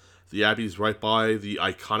 Florida. The Abbey is right by the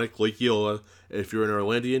iconic Lake Eola. If you're an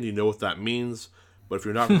Orlandian, you know what that means. But if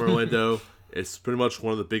you're not from Orlando, it's pretty much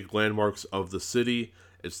one of the big landmarks of the city.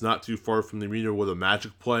 It's not too far from the arena where the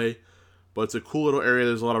Magic play. But it's a cool little area.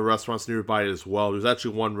 There's a lot of restaurants nearby as well. There's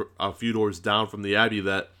actually one a few doors down from the Abbey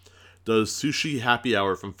that does sushi happy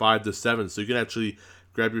hour from 5 to 7. So you can actually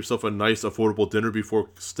grab yourself a nice, affordable dinner before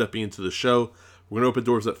stepping into the show. We're going to open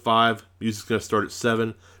doors at 5. Music's going to start at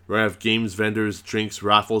 7. We're going to have games, vendors, drinks,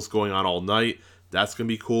 raffles going on all night. That's going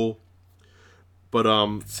to be cool. But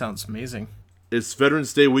sounds amazing. It's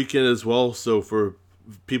Veterans Day weekend as well. So for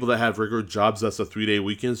people that have regular jobs, that's a 3-day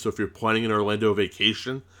weekend. So if you're planning an Orlando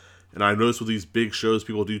vacation, and I noticed with these big shows,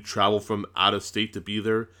 people do travel from out of state to be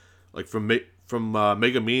there. Like from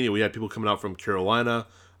Mega Mania, we had people coming out from Carolina,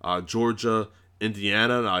 Georgia,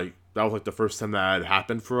 Indiana, and that was like the first time that had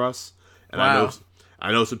happened for us. And wow.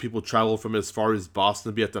 I know some people travel from as far as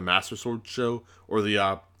Boston to be at the Master Sword show or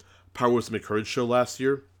the Power Wisdom and Courage show last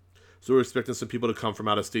year. So we're expecting some people to come from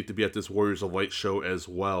out of state to be at this Warriors of Light show as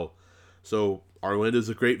well. So Orlando is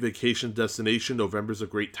a great vacation destination. November is a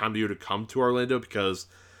great time of year to come to Orlando because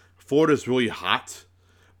Florida's really hot,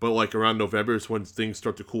 but like around November is when things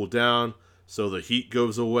start to cool down, so the heat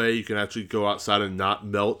goes away. You can actually go outside and not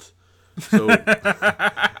melt. So,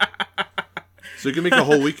 so you can make a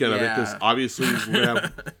whole weekend of it because obviously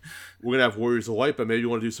we're gonna have Warriors of Light, but maybe you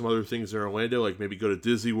want to do some other things in Orlando, like maybe go to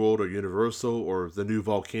Disney World or Universal or the new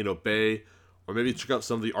Volcano Bay, or maybe check out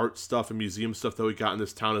some of the art stuff and museum stuff that we got in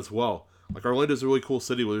this town as well. Like Orlando's a really cool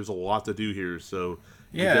city where there's a lot to do here, so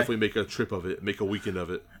you can definitely make a trip of it, make a weekend of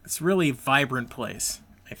it. It's a really vibrant place,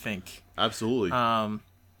 I think. Absolutely.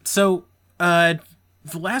 So the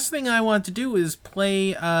last thing I want to do is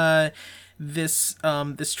play this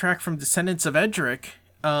track from Descendants of Edric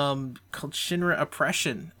called Shinra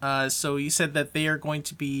Oppression. So you said that they are going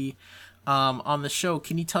to be on the show.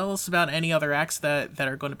 Can you tell us about any other acts that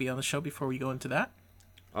are going to be on the show before we go into that?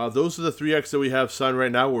 Those are the 3 acts that we have signed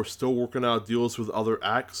right now. We're still working out deals with other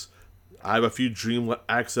acts. I have a few dream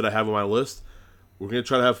acts that I have on my list. We're going to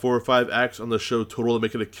try to have 4 or 5 acts on the show total to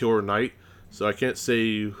make it a killer night. So I can't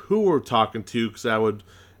say who we're talking to because I want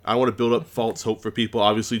to build up false hope for people.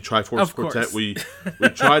 Obviously, Triforce Quartet, we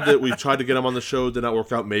tried to get them on the show. Did not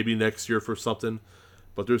work out. Maybe next year for something.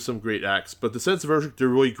 But there's some great acts. But the Sense of Urgent, they're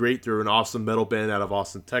really great. They're an awesome metal band out of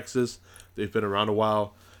Austin, Texas. They've been around a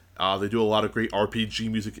while. They do a lot of great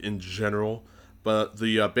RPG music in general. But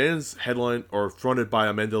the band's headline or fronted by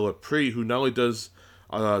Amanda Lepre, who not only does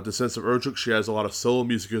The Sense of Urgent, she has a lot of solo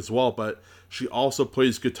music as well, but she also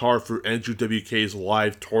plays guitar for Andrew WK's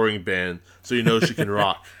live touring band, so you know she can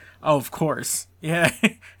rock. Oh, of course. Yeah.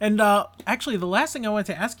 And actually, the last thing I wanted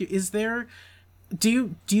to ask you is do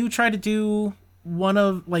you try to do one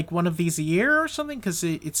of these a year or something? Because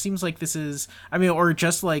it seems like this is, or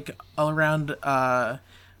just like all around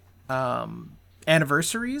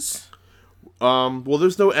anniversaries. Well,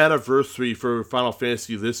 there's no anniversary for Final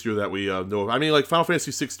Fantasy this year that we know of. Like Final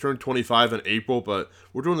Fantasy 6 turned 25 in April, but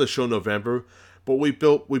we're doing the show in November. But we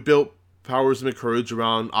built Power Wisdom and Courage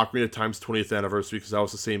around Ocarina of Time's 20th anniversary because that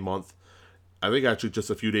was the same month. I think actually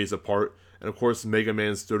just a few days apart. And of course, Mega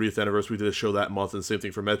Man's 30th anniversary, we did a show that month, and same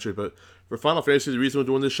thing for Metroid. But for Final Fantasy, the reason we're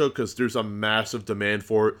doing this show because there's a massive demand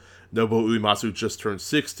for it. Nobuo Uematsu just turned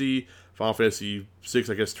 60. Final Fantasy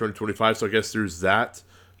 6, I guess, turned 25, so I guess there's that.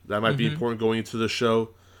 That might be important going into the show.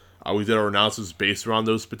 We did our announcements based around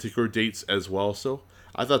those particular dates as well, so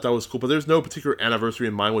I thought that was cool. But there's no particular anniversary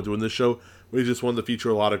in mind when doing this show. We just wanted to feature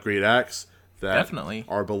a lot of great acts that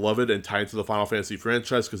are beloved and tied to the Final Fantasy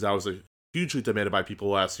franchise because that was hugely demanded by people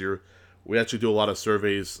last year. We actually do a lot of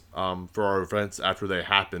surveys for our events after they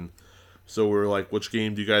happen. So we were like, which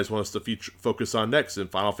game do you guys want us to focus on next? And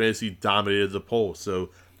Final Fantasy dominated the poll, so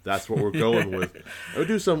that's what we're going with.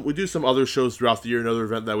 And we do some other shows throughout the year. Another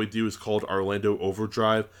event that we do is called Orlando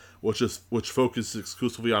Overdrive, which focuses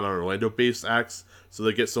exclusively on Orlando-based acts, so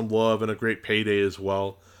they get some love and a great payday as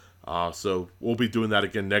well. So we'll be doing that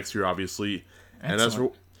again next year, obviously. Excellent.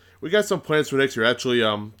 And we got some plans for next year. Actually,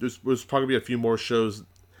 there's probably be a few more shows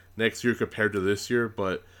next year compared to this year,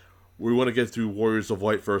 but we want to get through Warriors of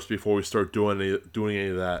Light first before we start doing any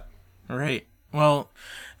of that. All right. Well,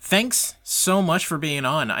 thanks so much for being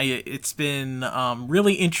on. It's been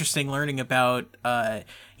really interesting learning about,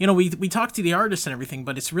 we talked to the artists and everything,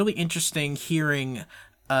 but it's really interesting hearing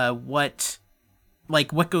what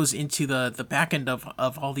goes into the back end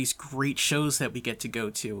of all these great shows that we get to go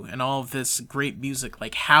to, and all of this great music,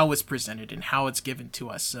 like how it's presented and how it's given to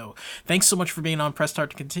us. So thanks so much for being on Press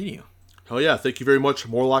Start to Continue. Oh yeah, thank you very much,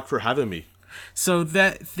 Morlock, for having me. So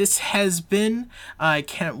this has been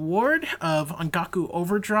Kent Ward of Ongaku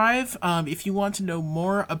Overdrive. If you want to know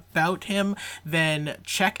more about him, then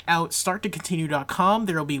check out starttocontinue.com.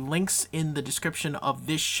 There will be links in the description of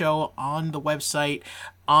this show, on the website,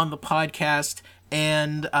 on the podcast,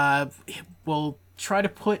 and we'll try to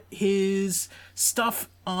put his stuff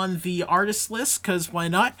on the artist list, because why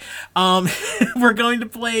not? We're going to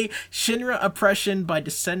play Shinra Oppression by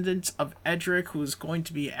Descendants of Edric, who's going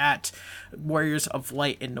to be at Warriors of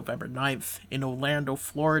Light in November 9th in Orlando,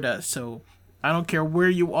 Florida. So I don't care where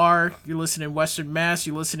you are. You're listening in Western Mass,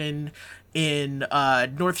 you're listening in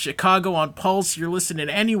North Chicago on Pulse, you're listening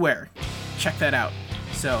anywhere. Check that out.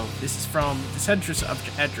 So this is from Descendants of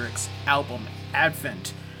Edric's album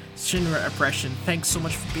Advent, Shinra Oppression. Thanks so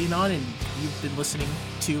much for being on, and you've been listening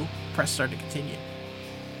to Press Start to Continue.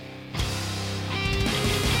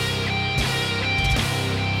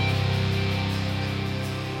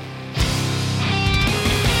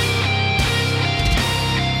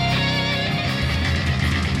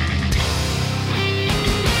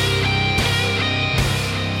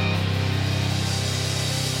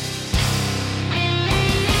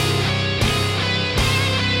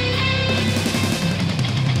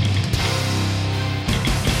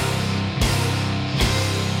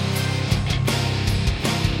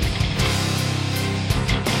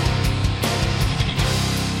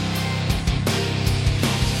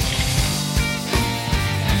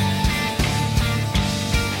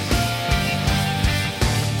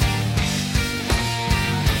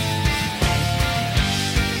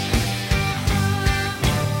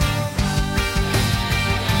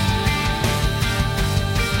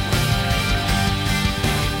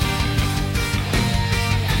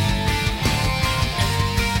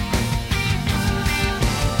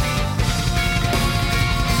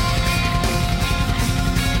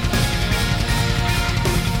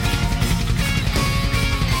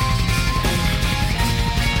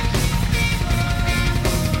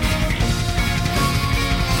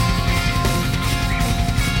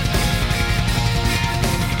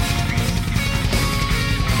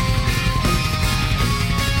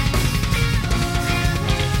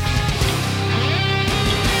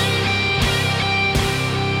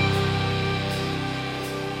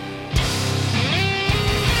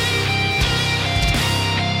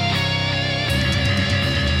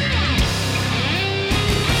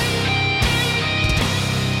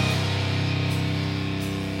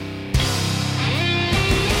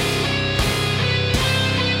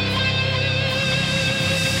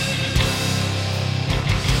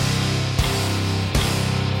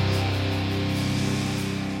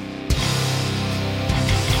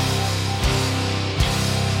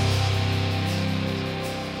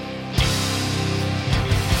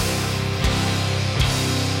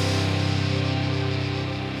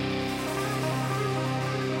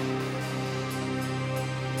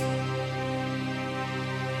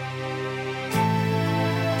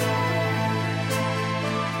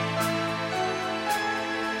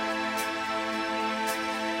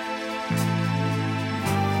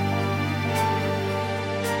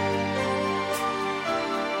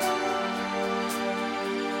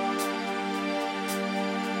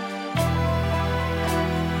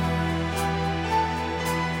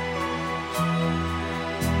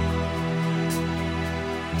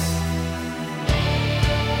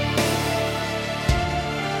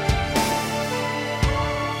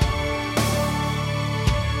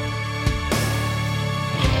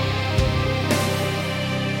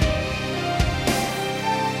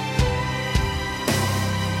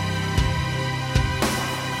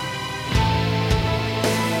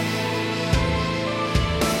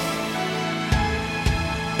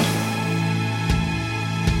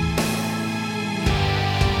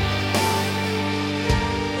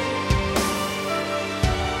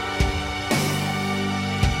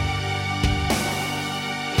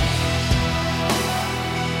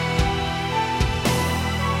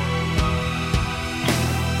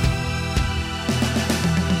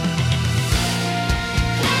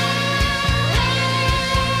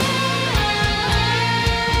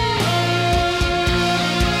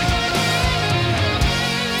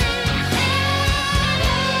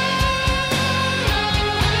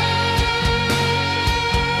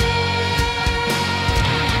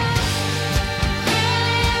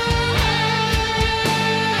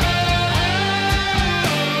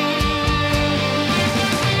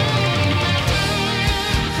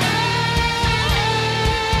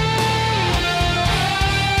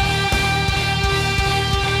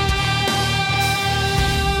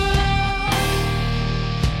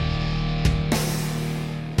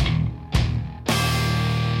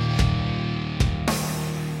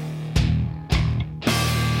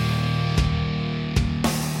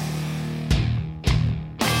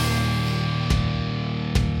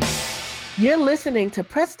 You're listening to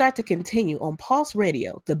Press Start to Continue on Pulse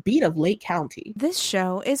Radio, the beat of Lake County. This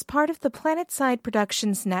show is part of the PlanetSide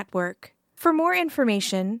Productions Network. For more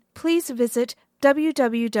information, please visit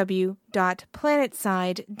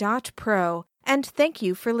www.planetside.pro, and thank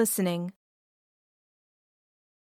you for listening.